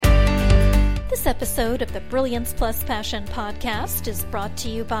This episode of the Brilliance Plus Passion podcast is brought to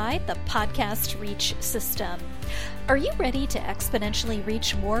you by the Podcast Reach System. Are you ready to exponentially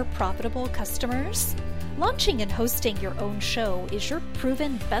reach more profitable customers? Launching and hosting your own show is your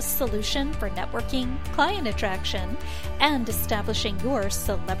proven best solution for networking, client attraction, and establishing your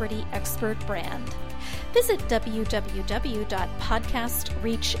celebrity expert brand. Visit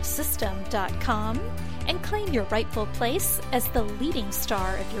www.podcastreachsystem.com and claim your rightful place as the leading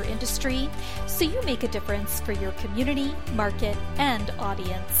star of your industry so you make a difference for your community, market, and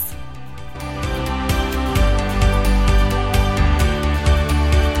audience.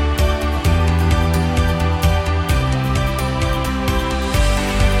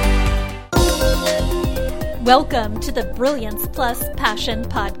 Welcome to the Brilliance Plus Passion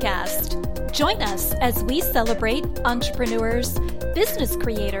podcast. Join us as we celebrate entrepreneurs, business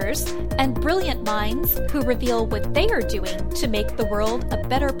creators, and brilliant minds who reveal what they are doing to make the world a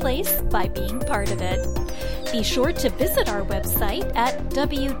better place by being part of it. Be sure to visit our website at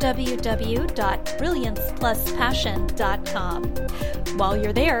www.brilliancepluspassion.com. While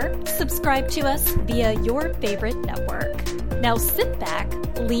you're there, subscribe to us via your favorite network. Now sit back,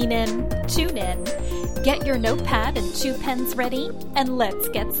 lean in, tune in, get your notepad and 2 pens ready, and let's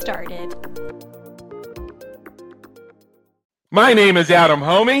get started. My name is Adam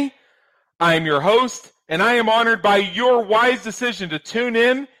Homey. I am your host, and I am honored by your wise decision to tune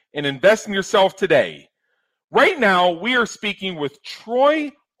in and invest in yourself today. Right now, we are speaking with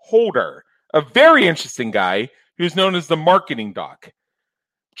Troy Holder, a very interesting guy who's known as the MarketingDoc.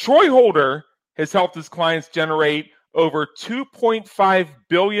 Troy Holder has helped his clients generate over $2.5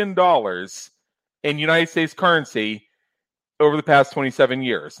 billion in United States currency over the past 27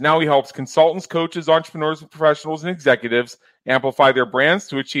 years. Now he helps consultants, coaches, entrepreneurs, professionals, and executives amplify their brands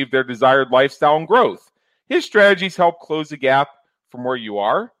to achieve their desired lifestyle and growth. His strategies help close the gap from where you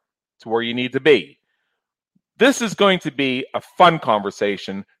are to where you need to be. This is going to be a fun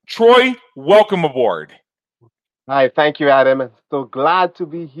conversation. Troy, welcome aboard. Hi, thank you, Adam. I'm so glad to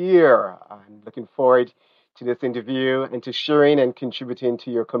be here. I'm looking forward to this interview and to sharing and contributing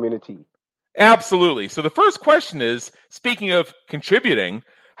to your community. Absolutely. So the first question is, speaking of contributing,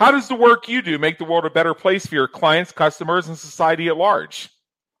 how does the work you do make the world a better place for your clients, customers, and society at large?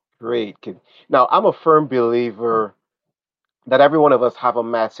 Great. Now, I'm a firm believer that every one of us have a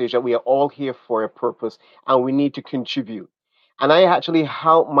message, that we are all here for a purpose, and we need to contribute. And I actually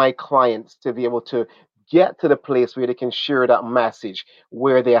help my clients to be able to get to the place where they can share that message,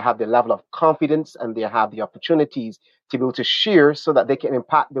 where they have the level of confidence and they have the opportunities to be able to share so that they can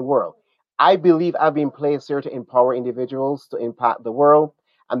impact the world. I believe I've been placed here to empower individuals to impact the world,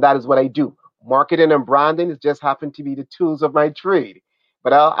 and that is what I do. Marketing and branding just happen to be the tools of my trade.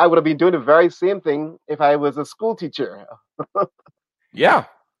 But I would have been doing the very same thing if I was a school teacher. Yeah.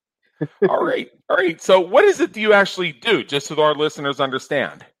 All right. So what is it that you actually do, just so our listeners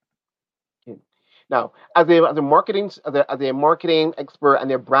understand? Now, as a marketing expert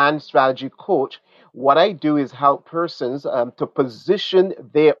and a brand strategy coach, what I do is help persons to position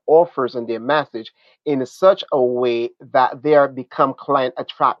their offers and their message in such a way that they become client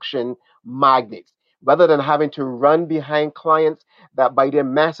attraction magnets, rather than having to run behind clients. That by their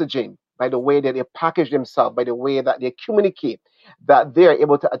messaging, by the way that they package themselves, by the way that they communicate, that they're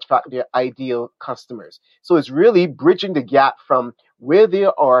able to attract their ideal customers. So it's really bridging the gap from where they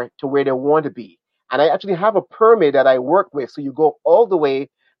are to where they want to be. And I actually have a pyramid that I work with. So you go all the way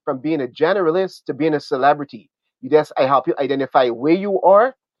from being a generalist to being a celebrity. I help you identify where you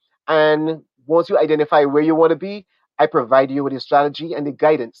are. And once you identify where you want to be, I provide you with the strategy and the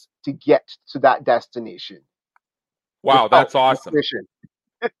guidance to get to that destination. Wow, that's awesome.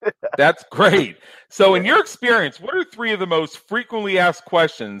 That's great. So in your experience, what are 3 of the most frequently asked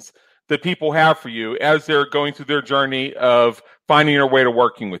questions that people have for you as they're going through their journey of finding their way to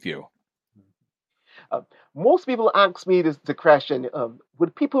working with you? Most people ask me the question,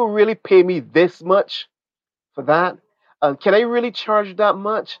 would people really pay me this much for that? Can I really charge that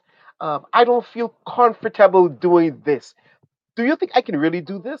much? I don't feel comfortable doing this. Do you think I can really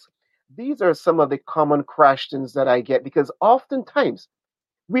do this? These are some of the common questions that I get, because oftentimes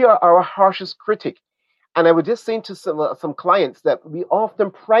we are our harshest critic. And I was just saying to some clients that we often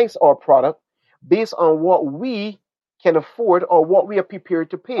price our product based on what we can afford or what we are prepared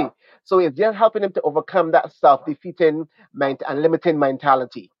to pay. So it's just helping them to overcome that self-defeating and limiting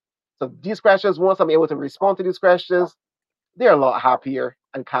mentality. So these questions, once I'm able to respond to these questions, they're a lot happier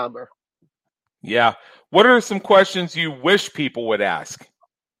and calmer. Yeah. What are some questions you wish people would ask?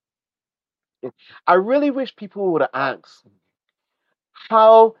 I really wish people would ask,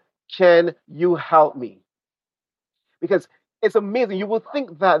 how can you help me? Because It's amazing. You would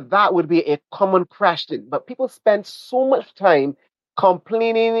think that that would be a common question, but people spend so much time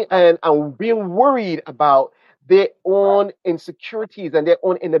complaining and being worried about their own insecurities and their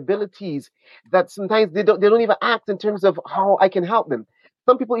own inabilities that sometimes they don't even act in terms of how I can help them.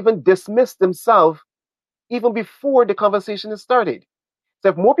 Some people even dismiss themselves even before the conversation is started. So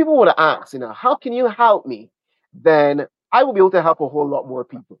if more people would have asked, how can you help me? Then I will be able to help a whole lot more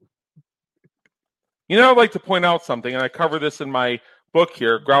people. I'd like to point out something, and I cover this in my book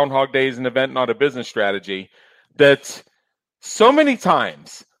here, Groundhog Day is an Event, Not a Business Strategy, that so many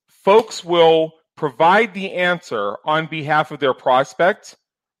times folks will provide the answer on behalf of their prospect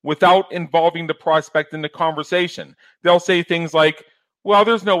without involving the prospect in the conversation. They'll say things like, well,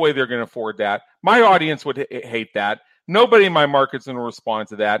 there's no way they're going to afford that. My audience would hate that. Nobody in my market's going to respond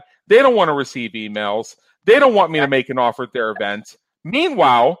to that. They don't want to receive emails. They don't want me to make an offer at their event.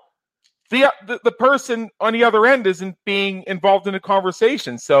 Meanwhile, the person on the other end isn't being involved in the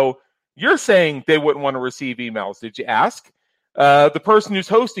conversation. So you're saying they wouldn't want to receive emails. Did you ask? The person who's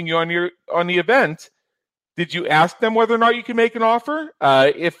hosting you on the event, did you ask them whether or not you can make an offer?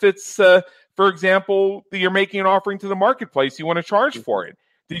 If it's, for example, you're making an offering to the marketplace, you want to charge for it.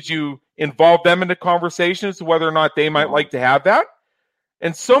 Did you involve them in the conversation as to whether or not they might like to have that?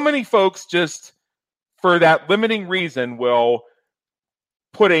 And so many folks just, for that limiting reason, will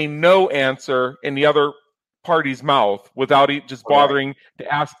put a no answer in the other party's mouth without just bothering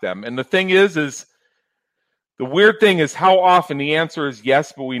to ask them. And the thing is the weird thing is how often the answer is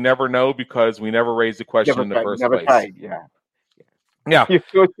yes, but we never know because we never raised the question in the first place. Tried. Yeah.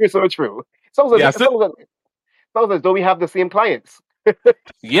 You're so true. Sounds as though we have the same clients.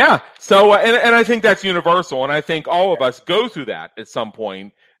 Yeah. So, and I think that's universal. And I think all of us go through that at some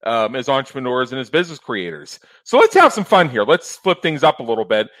point as entrepreneurs and as business creators. So let's have some fun here. Let's flip things up a little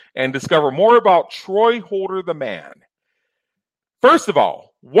bit and discover more about Troy Holder, the man. First of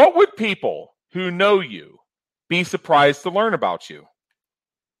all, what would people who know you be surprised to learn about you?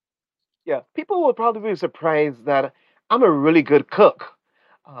 Yeah, people will probably be surprised that I'm a really good cook.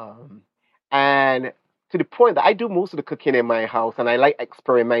 And to the point that I do most of the cooking in my house and I like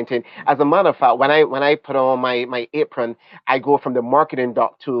experimenting. As a matter of fact, when I put on my apron, I go from the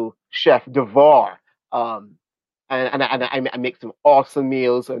MarketingDoc to Chef Devar. And I make some awesome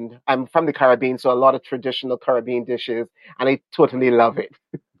meals, and I'm from the Caribbean, so a lot of traditional Caribbean dishes, and I totally love it.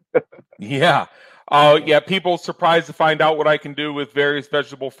 Yeah. People surprised to find out what I can do with various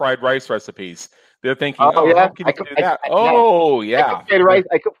vegetable fried rice recipes. They're thinking, how can you do that?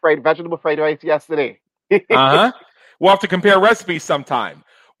 I cooked vegetable fried rice yesterday. We'll have to compare recipes sometime.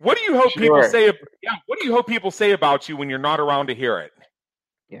 What do you hope people say? What do you hope people say about you when you're not around to hear it?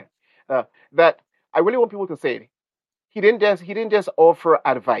 Yeah, that I really want people to say it. He didn't just offer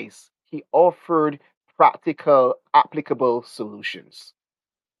advice. He offered practical, applicable solutions.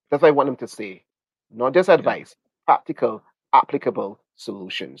 That's what I want them to say. Not just advice, practical, applicable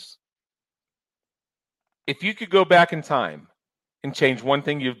solutions. If you could go back in time and change one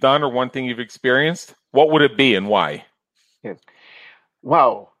thing you've done or one thing you've experienced, what would it be and why? Yes.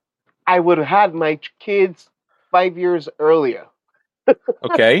 Wow. I would have had my kids 5 years earlier.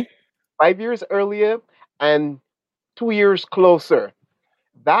 Okay. 5 years earlier and 2 years closer.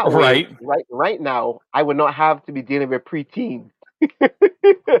 That way, right now, I would not have to be dealing with preteen.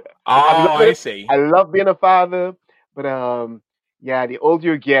 I see. I love being a father, but the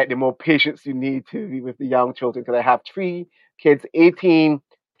older you get, the more patience you need to be with the young children. Because I have 3 kids, 18,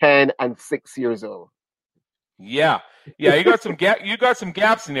 10, and 6 years old. Yeah. You got some some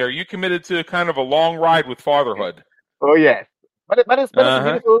gaps in there. You committed to kind of a long ride with fatherhood. Oh yes, but it's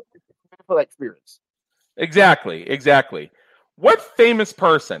a beautiful experience. Exactly. What famous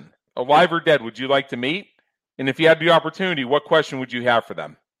person, alive or dead, would you like to meet? And if you had the opportunity, what question would you have for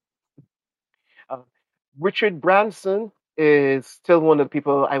them? Richard Branson is still one of the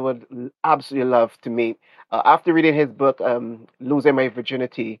people I would absolutely love to meet. After reading his book, Losing My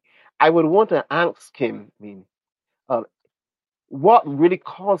Virginity, I would want to ask him, what really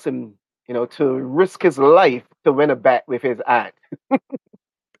caused him, to risk his life to win a bet with his aunt.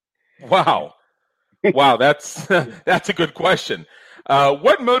 Wow, that's a good question.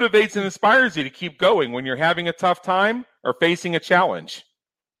 What motivates and inspires you to keep going when you're having a tough time or facing a challenge?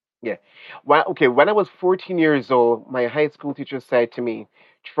 Yeah. When I was 14 years old, my high school teacher said to me,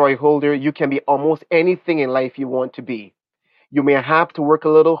 Troy Holder, you can be almost anything in life you want to be. You may have to work a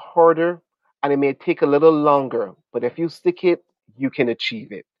little harder and it may take a little longer, but if you stick it, you can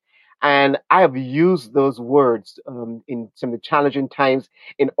achieve it. And I have used those words in some of the challenging times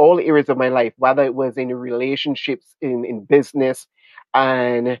in all areas of my life, whether it was in relationships, in business.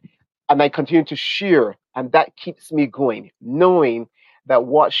 And And I continue to share, and that keeps me going, knowing that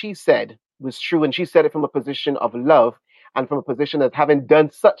what she said was true, and she said it from a position of love and from a position of having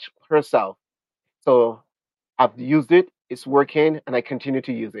done such herself. So I've used it, it's working, and I continue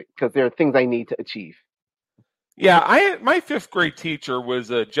to use it because there are things I need to achieve. Yeah, my fifth grade teacher was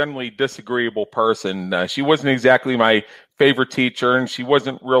a generally disagreeable person. She wasn't exactly my favorite teacher, and she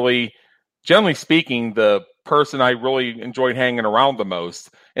wasn't really, generally speaking, the person I really enjoyed hanging around the most.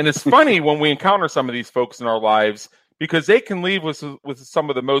 And it's funny when we encounter some of these folks in our lives because they can leave us with some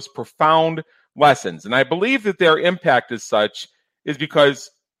of the most profound lessons. And I believe that their impact as such is because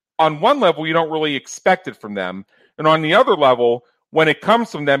on one level, you don't really expect it from them. And on the other level, when it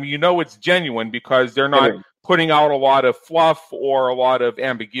comes from them, you know it's genuine because they're not putting out a lot of fluff or a lot of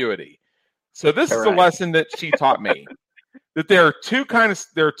ambiguity. So this is a lesson that she taught me, that there are two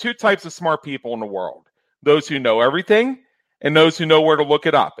types of smart people in the world. Those who know everything and those who know where to look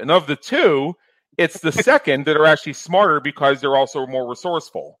it up. And of the two, it's the second that are actually smarter because they're also more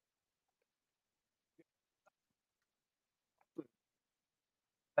resourceful.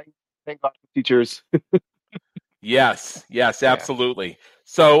 Thank God for teachers. Yes, absolutely. Yeah.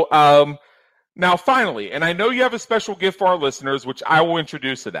 So now finally, and I know you have a special gift for our listeners, which I will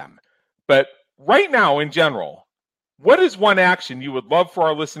introduce to them. But right now, in general, what is one action you would love for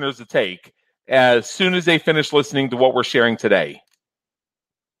our listeners to take as soon as they finish listening to what we're sharing today?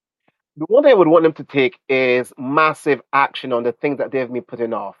 The one thing I would want them to take is massive action on the things that they've been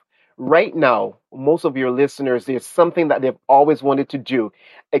putting off. Right now, most of your listeners, there's something that they've always wanted to do.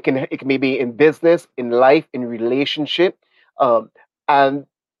 It can be in business, in life, in relationship. And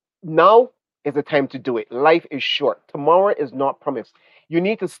now is the time to do it. Life is short. Tomorrow is not promised. You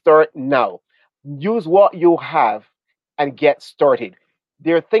need to start now. Use what you have and get started.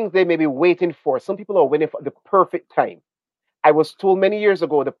 There are things they may be waiting for. Some people are waiting for the perfect time. I was told many years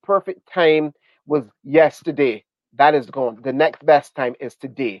ago the perfect time was yesterday. That is gone. The next best time is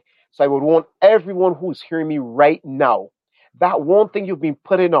today. So I would want everyone who's hearing me right now, that one thing you've been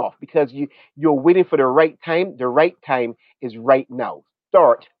putting off because you're waiting for the right time is right now.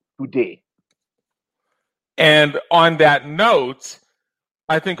 Start today. And on that note,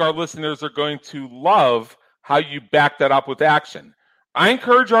 I think our listeners are going to love how you back that up with action. I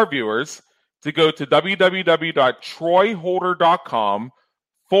encourage our viewers to go to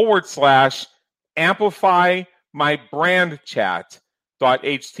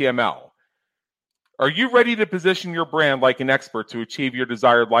www.troyholder.com/amplifymybrandchat.html. Are you ready to position your brand like an expert to achieve your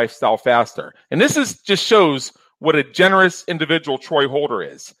desired lifestyle faster? And this just shows what a generous individual Troy Holder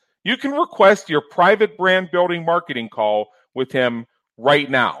is. You can request your private brand building marketing call with him right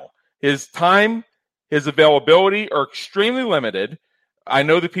now. His time, his availability are extremely limited. I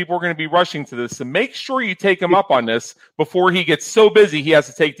know that people are going to be rushing to this, so make sure you take him up on this before he gets so busy he has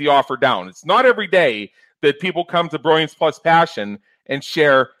to take the offer down. It's not every day that people come to Brilliance Plus Passion and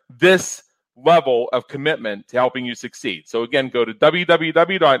share this level of commitment to helping you succeed. So again, go to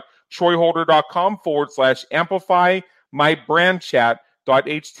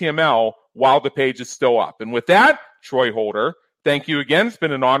www.troyholder.com/amplifymybrandchat.html while the page is still up. And with that, Troy Holder, thank you again. It's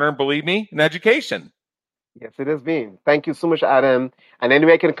been an honor, and believe me, an education. Yes, it has been. Thank you so much, Adam. And any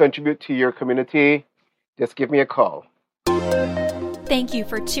way I can contribute to your community, just give me a call. Thank you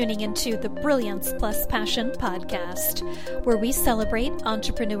for tuning into the Brilliance Plus Passion podcast, where we celebrate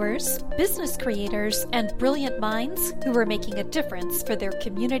entrepreneurs, business creators, and brilliant minds who are making a difference for their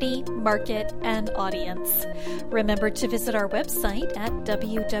community, market, and audience. Remember to visit our website at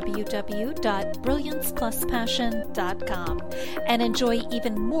www.brilliancepluspassion.com and enjoy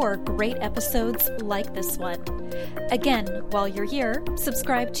even more great episodes like this one. Again, while you're here,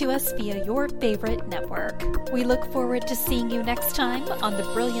 subscribe to us via your favorite network. We look forward to seeing you next time on the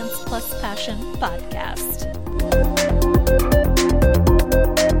Brilliance Plus Passion podcast.